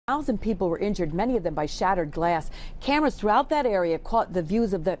1,000 people were injured, many of them by shattered glass. Cameras throughout that area caught the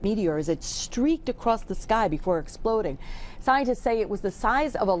views of that meteor as it streaked across the sky before exploding. Scientists say it was the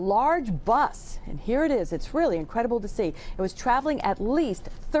size of a large bus, and here it is. It's really incredible to see. It was traveling at least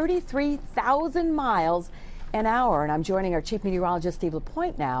 33,000 miles an hour, and I'm joining our chief meteorologist, Steve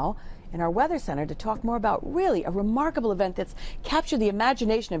LaPointe, now in our weather center to talk more about really a remarkable event that's captured the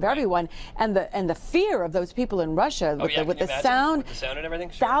imagination of everyone and the fear of those people in Russia with the sound and everything.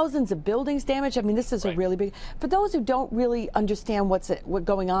 Sure. Thousands of buildings damaged. I mean, this is a really big. For those who don't really understand what's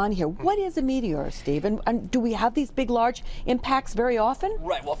going on here, what is a meteor, Steve? And do we have these big, large impacts very often?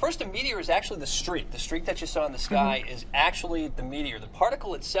 Right. Well, first, a meteor is actually the streak. The streak that you saw in the sky is actually the meteor. The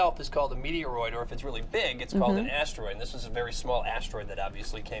particle itself is called a meteoroid, or if it's really big, it's called an asteroid. And this is a very small asteroid that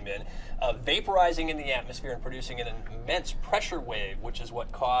obviously came in. Vaporizing in the atmosphere and producing an immense pressure wave, which is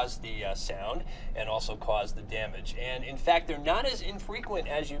what caused the sound and also caused the damage. And in fact, they're not as infrequent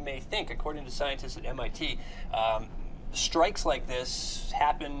as you may think. According to scientists at MIT, strikes like this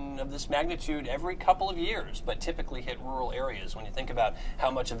happen of this magnitude every couple of years, but typically hit rural areas. When you think about how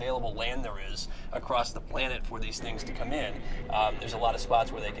much available land there is across the planet for these things to come in, there's a lot of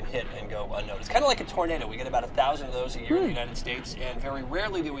spots where they can hit and go unnoticed. Kind of like a tornado. We get about 1,000 of those a year in the United States, and very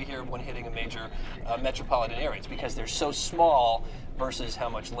rarely do we hear of one hitting a major metropolitan area. It's because they're so small versus how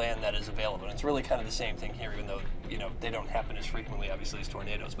much land that is available. And it's really kind of the same thing here, even though they don't happen as frequently, obviously, as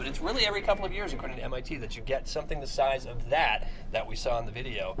tornadoes. But it's really every couple of years, according to MIT, that you get something the size of that we saw in the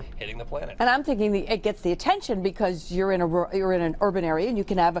video hitting the planet. And I'm thinking it gets the attention because you're in an urban area and you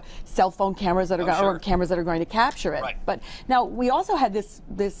can have cell phone cameras that are or cameras that are going to capture it. Right. But now we also had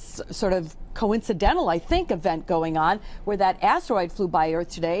this sort of coincidental, I think, event going on where that asteroid flew by Earth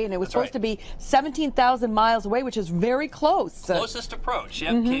today, and it was supposed to be 17,000 miles away, which is very close. Closest approach.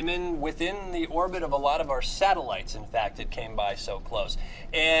 Yep, came in within the orbit of a lot of our satellites. In fact, it came by so close.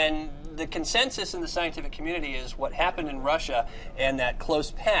 And the consensus in the scientific community is what happened in Russia and that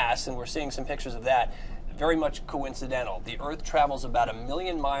close pass, and we're seeing some pictures of that, very much coincidental. The Earth travels about 1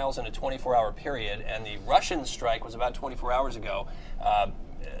 million miles in a 24-hour period, and the Russian strike was about 24 hours ago,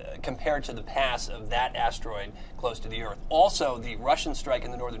 compared to the pass of that asteroid close to the Earth. Also, the Russian strike in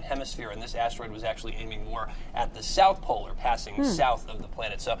the northern hemisphere, and this asteroid was actually aiming more at the South Pole, or passing south of the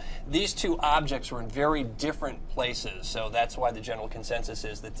planet. So these two objects were in very different places. So that's why the general consensus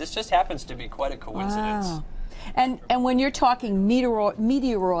is that this just happens to be quite a coincidence. Wow. And when you're talking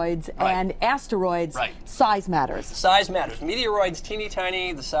meteoroids and asteroids, size matters. Size matters. Meteoroids, teeny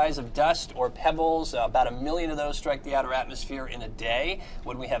tiny, the size of dust or pebbles. About 1 million of those strike the outer atmosphere in a day.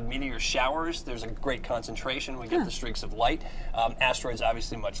 When we have meteor showers, there's a great concentration. We get the streaks of light. Asteroids,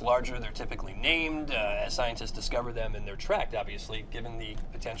 obviously much larger. They're typically named as scientists discover them, and they're tracked, obviously, given the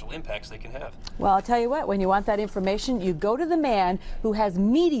potential impacts they can have. Well, I'll tell you what, when you want that information, you go to the man who has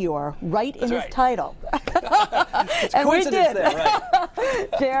Meteor in his title. It's and we did. There, right.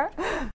 Chair?